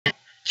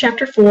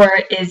Chapter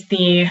 4 is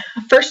the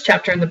first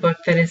chapter in the book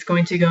that is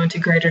going to go into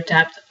greater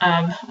depth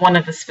of one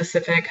of the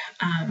specific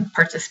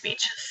parts of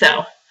speech.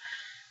 So,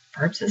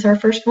 verbs is our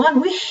first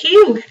one.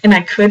 Woohoo! And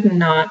I could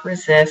not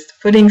resist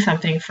putting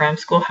something from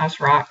Schoolhouse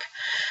Rock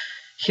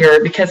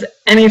here because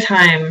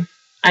anytime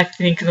I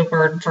think of the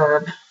word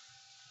verb,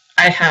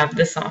 I have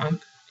the song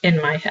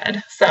in my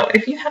head. So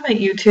if you haven't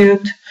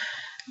YouTubed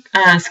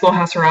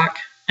Schoolhouse Rock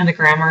and the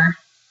grammar,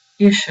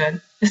 you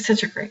should. It's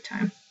such a great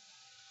time.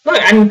 Look,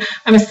 I'm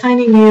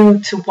assigning you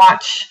to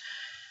watch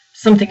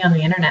something on the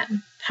internet.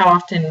 How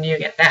often do you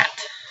get that?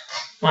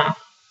 Well,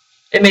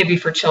 it may be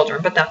for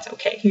children, but that's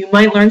okay. You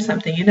might learn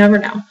something. You never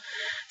know.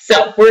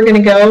 So we're going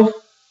to go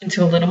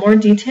into a little more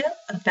detail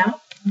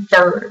about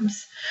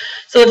verbs.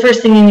 So the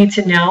first thing you need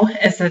to know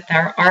is that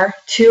there are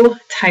two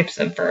types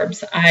of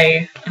verbs.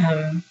 I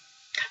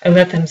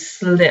let them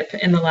slip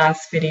in the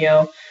last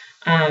video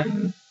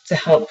to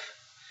help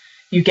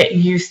you get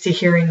used to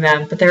hearing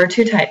them, but there are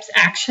two types,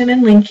 action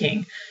and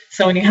linking.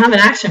 So when you have an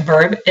action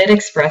verb, it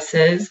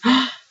expresses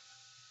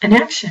an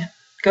action.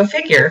 Go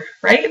figure,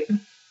 right?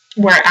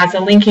 Whereas a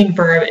linking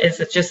verb is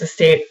just a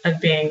state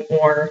of being,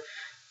 or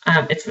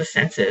it's the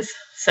senses.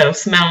 So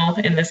smell,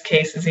 in this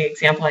case, is the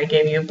example I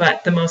gave you,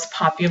 but the most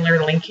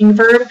popular linking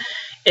verb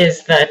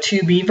is the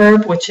to be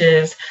verb, which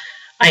is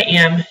I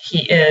am,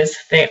 he is,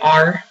 they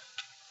are.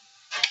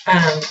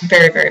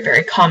 Very, very,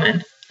 very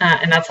common.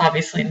 And that's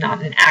obviously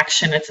not an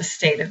action, it's a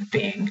state of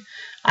being.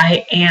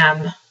 I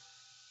am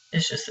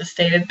is just a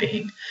state of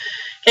being.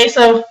 Okay,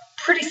 so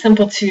pretty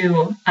simple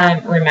to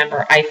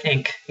remember, I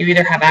think. You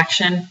either have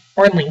action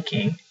or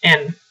linking,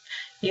 and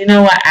you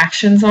know what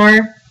actions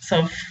are,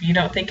 so if you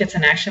don't think it's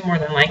an action, more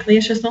than likely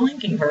it's just a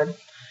linking verb.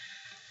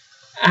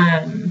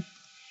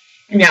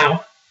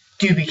 Now,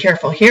 do be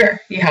careful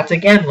here. You have to,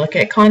 again, look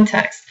at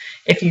context.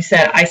 If you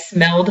said, I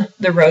smelled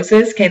the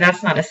roses, okay,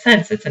 that's not a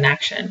sense, it's an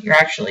action. You're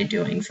actually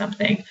doing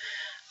something.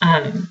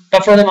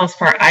 But for the most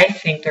part, I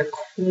think they're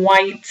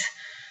quite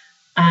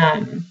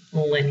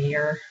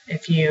linear.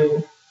 If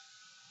you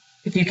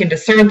can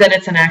discern that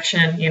it's an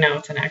action, you know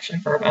it's an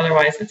action verb.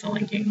 Otherwise, it's a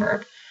linking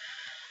verb.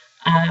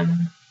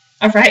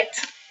 All right,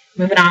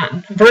 moving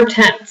on. Verb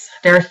tense.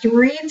 There are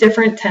three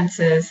different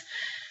tenses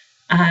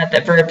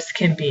that verbs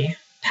can be: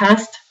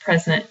 past,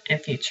 present, and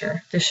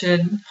future. This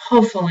should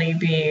hopefully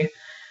be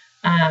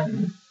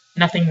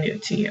nothing new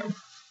to you.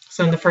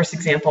 So in the first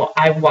example,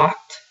 I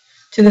walked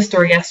to the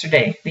store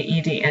yesterday. The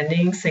ed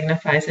ending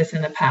signifies it's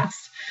in the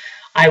past.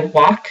 I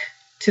walk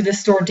to the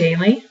store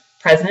daily,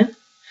 present.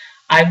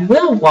 I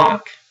will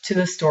walk to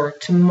the store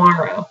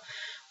tomorrow.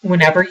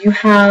 Whenever you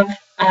have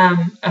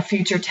a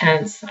future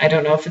tense, I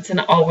don't know if it's an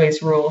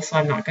always rule, so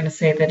I'm not going to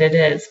say that it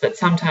is, but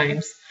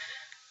sometimes,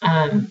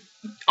 often,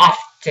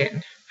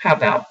 how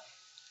about,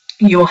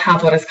 you will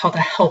have what is called a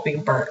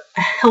helping verb.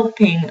 A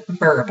helping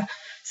verb.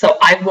 So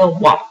I will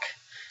walk.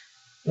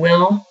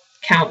 Will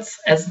counts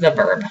as the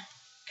verb.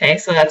 Okay,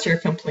 so that's your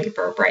complete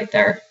verb right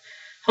there.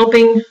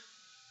 Helping,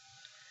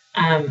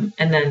 and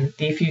then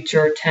the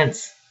future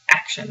tense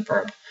action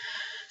verb.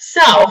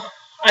 So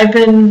I've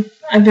been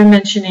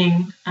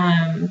mentioning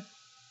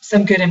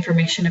some good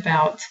information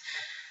about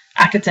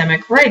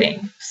academic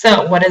writing.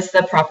 So what is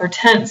the proper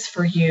tense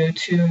for you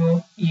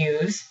to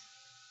use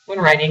when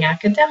writing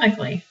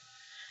academically?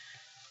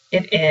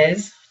 It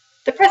is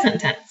the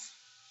present tense.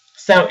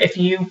 So if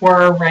you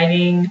were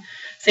writing,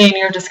 say in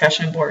your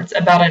discussion boards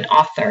about an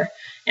author,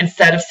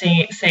 instead of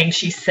saying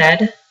she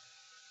said,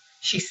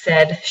 she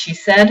said, she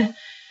said,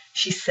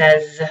 she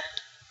says,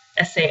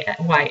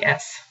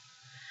 S-A-Y-S.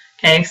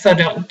 Okay, so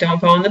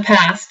don't go in the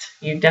past.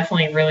 You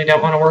definitely really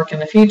don't want to work in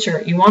the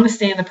future. You want to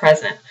stay in the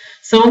present.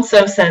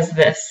 So-and-so says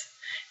this.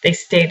 They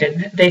state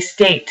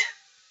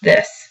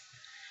this.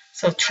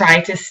 So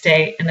try to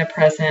stay in the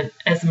present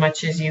as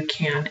much as you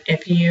can.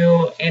 If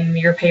you, in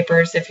your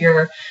papers, if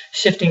you're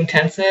shifting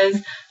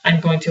tenses,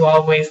 I'm going to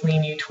always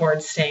lean you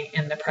towards staying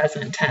in the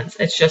present tense.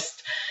 I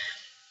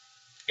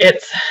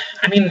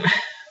mean,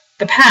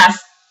 the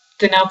past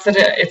denotes that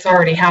it's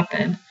already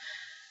happened.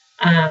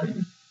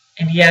 And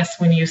yes,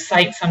 when you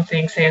cite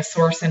something, say a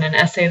source in an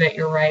essay that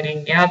you're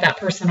writing, yeah, that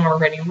person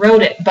already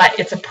wrote it, but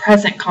it's a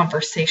present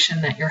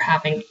conversation that you're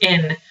having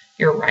in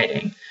your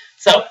writing.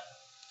 So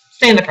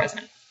stay in the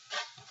present.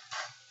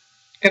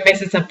 It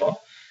makes it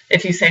simple.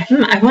 If you say,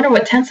 I wonder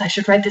what tense I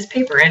should write this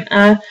paper in,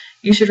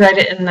 you should write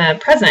it in the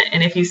present.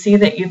 And if you see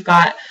that you've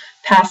got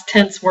past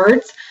tense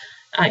words,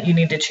 you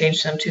need to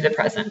change them to the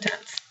present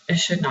tense. It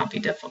should not be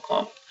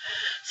difficult.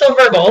 So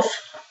verbals,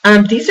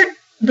 these are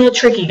a little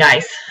tricky,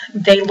 guys.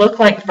 They look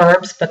like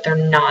verbs, but they're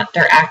not.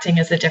 They're acting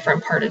as a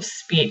different part of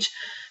speech.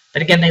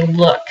 But again, they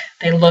look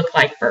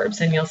like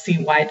verbs, and you'll see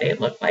why they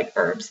look like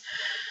verbs.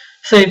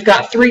 So you've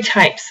got three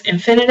types: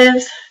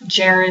 infinitives,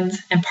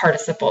 gerunds, and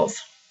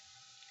participles.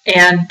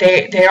 And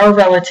they are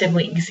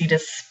relatively easy to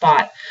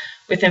spot.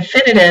 With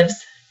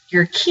infinitives,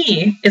 your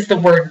key is the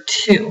word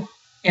to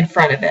in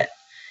front of it.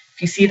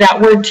 If you see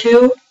that word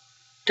to,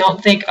 don't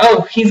think,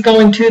 oh, he's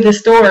going to the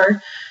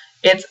store.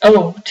 It's,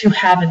 oh, to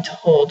have and to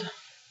hold,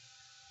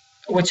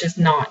 which is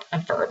not a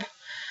verb.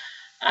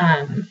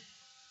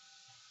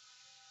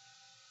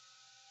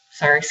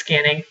 sorry,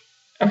 scanning.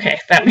 Okay,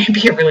 that may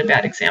be a really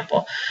bad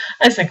example.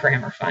 Isn't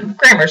grammar fun?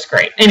 Grammar's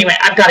great. Anyway,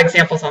 I've got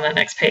examples on the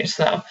next page,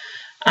 so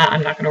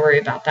I'm not going to worry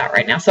about that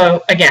right now.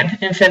 So again,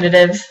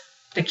 infinitives,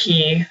 the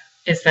key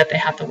is that they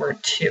have the word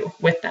to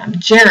with them.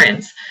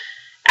 Gerunds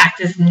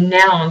act as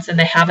nouns and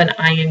they have an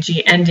ing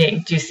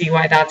ending. Do you see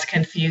why that's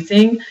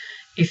confusing?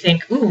 You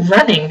think, ooh,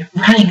 running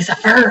is a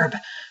verb.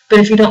 But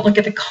if you don't look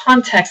at the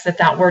context that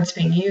that word's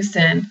being used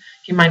in,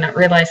 you might not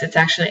realize it's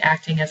actually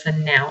acting as a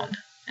noun.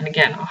 And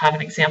again, I'll have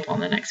an example on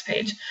the next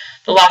page.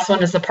 The last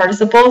one is the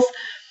participles.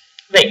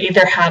 They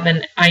either have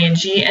an ing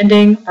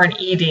ending or an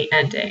ed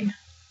ending.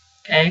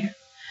 Okay?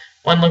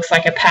 One looks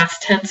like a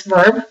past tense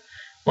verb.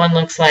 One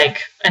looks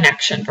like an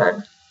action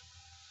verb.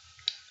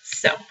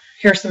 So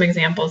here are some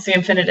examples. The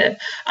infinitive.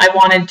 I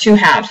wanted to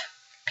have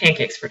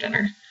pancakes for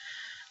dinner.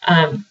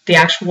 The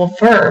actual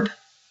verb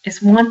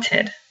is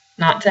wanted,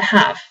 not to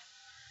have.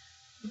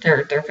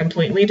 They're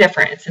completely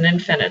different. It's an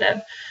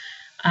infinitive.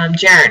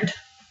 Gerund.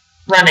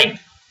 Running.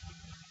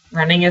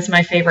 Running is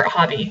my favorite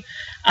hobby.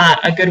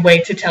 A good way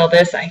to tell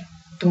this, I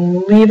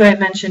believe I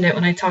mentioned it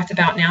when I talked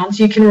about nouns.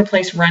 You can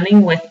replace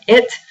running with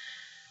it.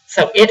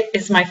 So it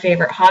is my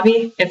favorite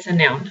hobby. It's a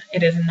noun.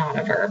 It is not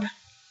a verb.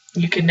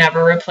 You can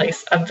never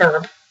replace a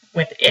verb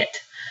with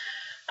it.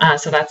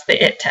 So that's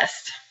the it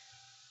test.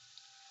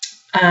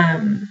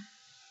 And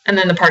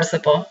then the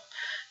participle.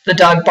 The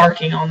dog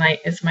barking all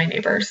night is my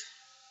neighbor's.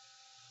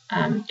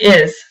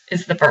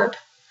 Is the verb.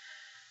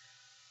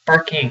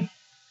 Barking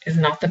is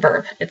not the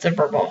verb. It's a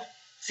verbal.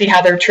 See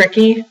how they're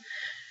tricky?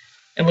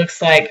 It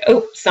looks like,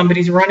 oh,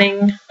 somebody's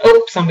running.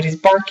 Oh, somebody's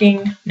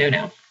barking.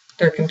 No.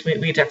 They're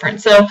completely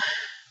different. So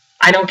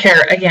I don't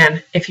care,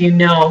 again, if you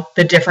know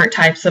the different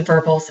types of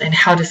verbals and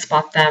how to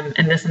spot them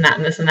and this and that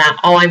and this and that.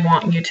 All I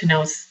want you to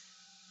know is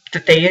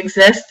that they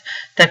exist,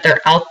 that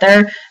they're out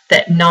there,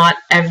 that not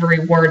every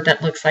word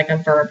that looks like a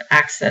verb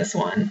acts as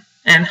one.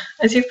 And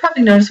as you've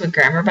probably noticed with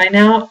grammar by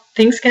now,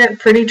 things get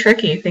pretty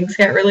tricky. Things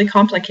get really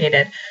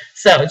complicated.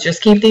 So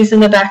just keep these in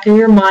the back of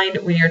your mind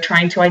when you're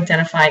trying to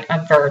identify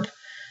a verb.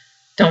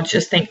 Don't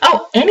just think,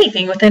 oh,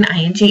 anything with an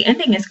ing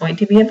ending is going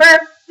to be a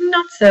verb.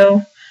 Not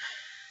so.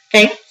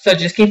 Okay, so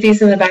just keep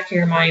these in the back of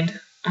your mind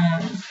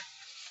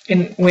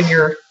when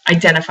you're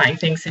identifying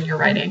things in your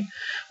writing,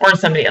 or in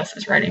somebody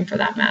else's writing for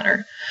that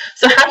matter.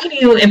 So how can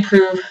you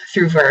improve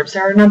through verbs?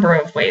 There are a number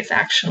of ways,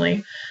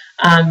 actually.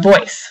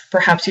 Voice.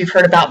 Perhaps you've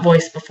heard about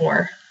voice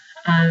before.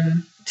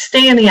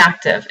 Stay in the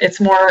active. It's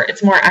more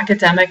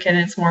academic and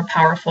it's more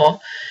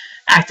powerful.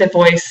 Active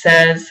voice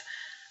says,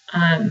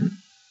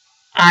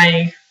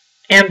 I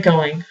am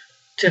going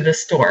to the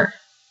store.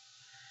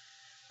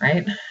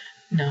 Right?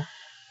 No.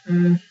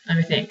 Let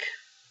me think.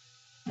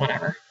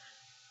 Whatever.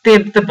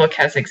 The book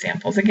has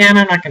examples. Again,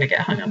 I'm not going to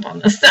get hung up on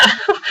this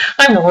stuff.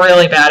 I'm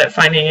really bad at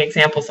finding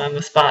examples on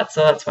the spot,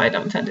 so that's why I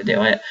don't tend to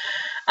do it.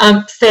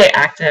 Stay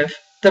active.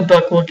 The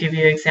book will give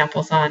you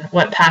examples on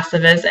what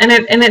passive is, and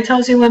it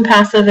tells you when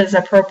passive is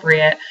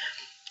appropriate,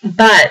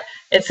 but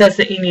it says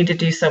that you need to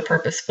do so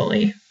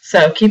purposefully.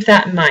 So keep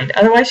that in mind.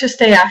 Otherwise, just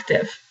stay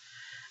active.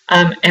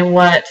 And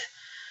what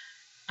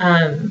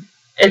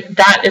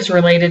that is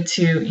related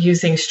to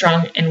using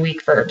strong and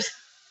weak verbs,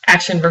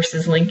 action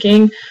versus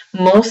linking.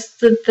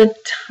 Most of the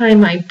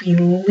time, I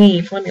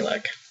believe, let me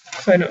look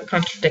so I don't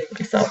contradict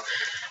myself.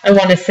 I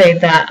want to say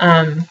that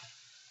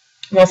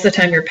most of the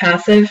time you're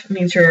passive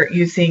means you're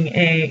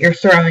you're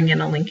throwing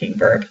in a linking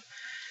verb.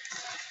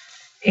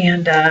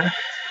 And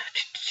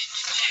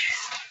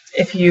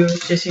if you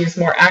just use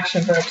more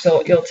action verbs,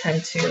 you'll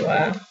tend to,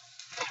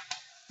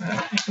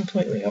 I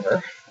completely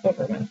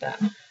overwent that.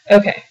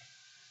 Okay.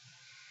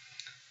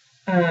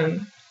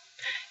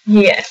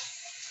 Yes.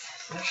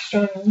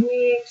 Strong and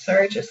weak.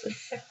 Sorry, just a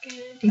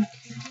second.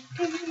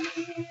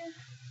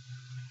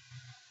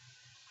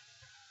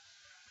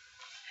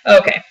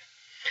 Okay.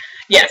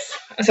 Yes,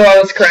 so I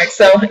was correct.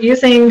 So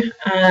using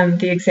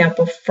the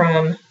example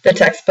from the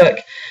textbook,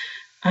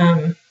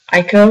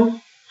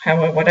 Aiko,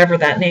 whatever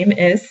that name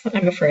is,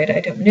 I'm afraid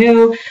I don't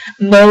know,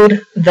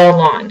 mowed the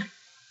lawn.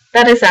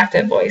 That is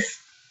active voice.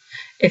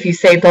 If you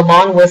say the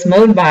lawn was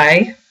mowed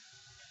by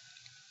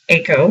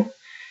Aiko,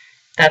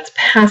 that's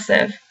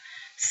passive.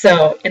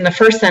 So in the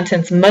first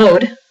sentence,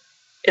 mowed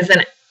is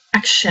an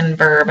action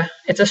verb.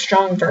 It's a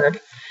strong verb.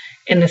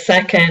 In the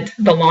second,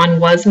 the lawn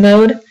was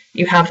mowed,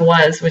 you have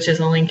was, which is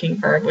a linking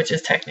verb, which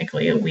is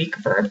technically a weak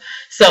verb.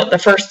 So the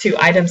first two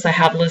items I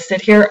have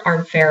listed here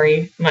are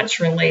very much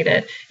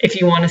related. If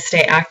you want to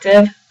stay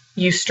active,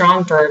 use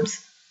strong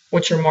verbs,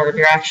 which are more of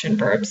your action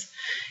verbs.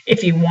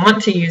 If you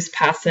want to use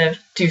passive,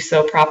 do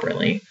so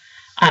properly.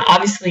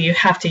 Obviously, you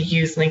have to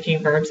use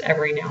linking verbs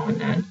every now and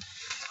then.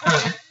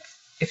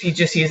 If you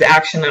just use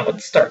action, that would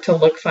start to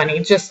look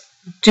funny. Just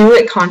do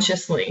it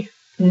consciously.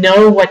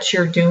 Know what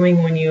you're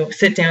doing when you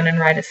sit down and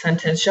write a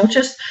sentence. Don't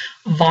just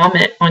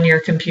vomit on your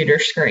computer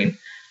screen.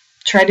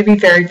 Try to be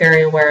very,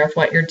 very aware of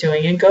what you're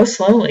doing and go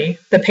slowly.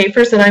 The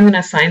papers that I'm going to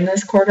assign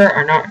this quarter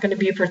are not going to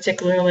be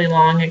particularly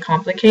long and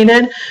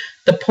complicated.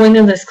 The point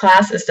of this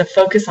class is to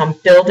focus on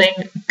building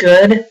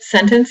good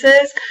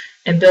sentences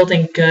and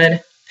building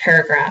good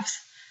paragraphs.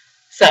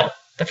 So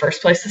the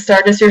first place to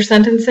start is your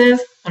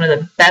sentences. One of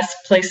the best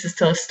places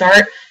to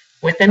start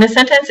within a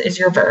sentence is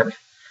your verb.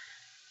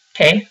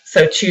 Okay,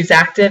 so choose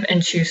active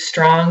and choose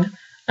strong.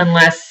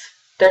 Unless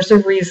there's a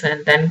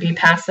reason, then be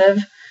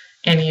passive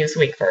and use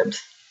weak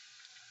verbs.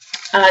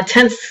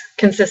 Tense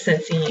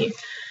consistency.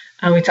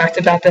 We talked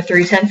about the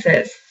 3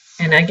 tenses.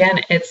 And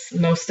again, it's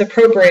most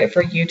appropriate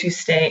for you to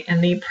stay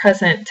in the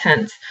present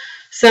tense.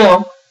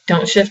 So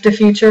don't shift to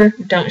future,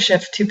 don't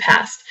shift to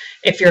past.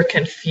 If you're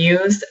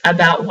confused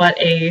about what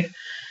if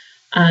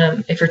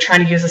you're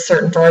trying to use a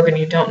certain verb and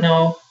you don't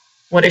know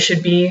what it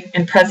should be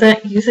in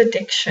present, use a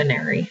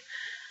dictionary.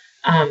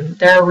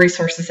 There are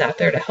resources out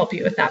there to help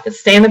you with that. But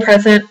stay in the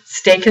present,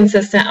 stay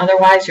consistent.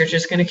 Otherwise, you're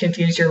just going to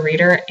confuse your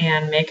reader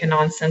and make a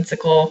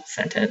nonsensical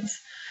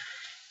sentence.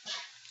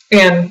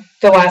 And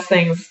the last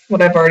thing is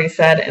what I've already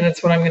said, and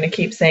it's what I'm going to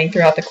keep saying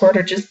throughout the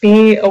quarter. Just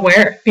be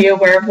aware. Be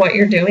aware of what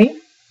you're doing.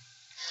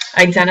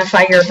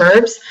 Identify your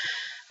verbs.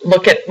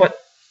 Look at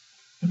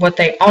what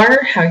they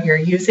are, how you're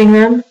using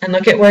them, and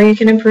look at where you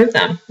can improve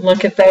them.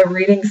 Look at the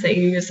readings that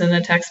you use in the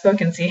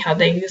textbook and see how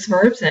they use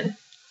verbs, and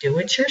do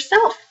it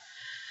yourself.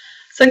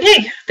 So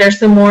yay, there's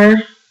some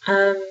more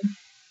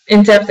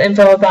in-depth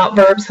info about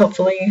verbs.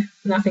 Hopefully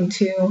nothing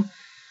too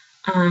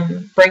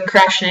brain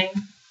crashing.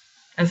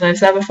 As I've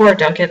said before,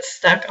 don't get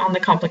stuck on the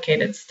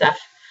complicated stuff.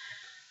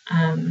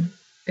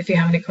 If you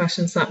have any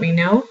questions, let me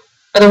know.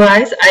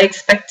 Otherwise, I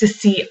expect to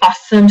see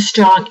awesome,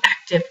 strong,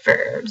 active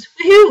verbs.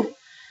 Woohoo!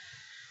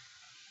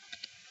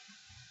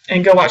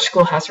 And go watch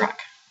Schoolhouse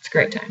Rock. It's a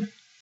great time.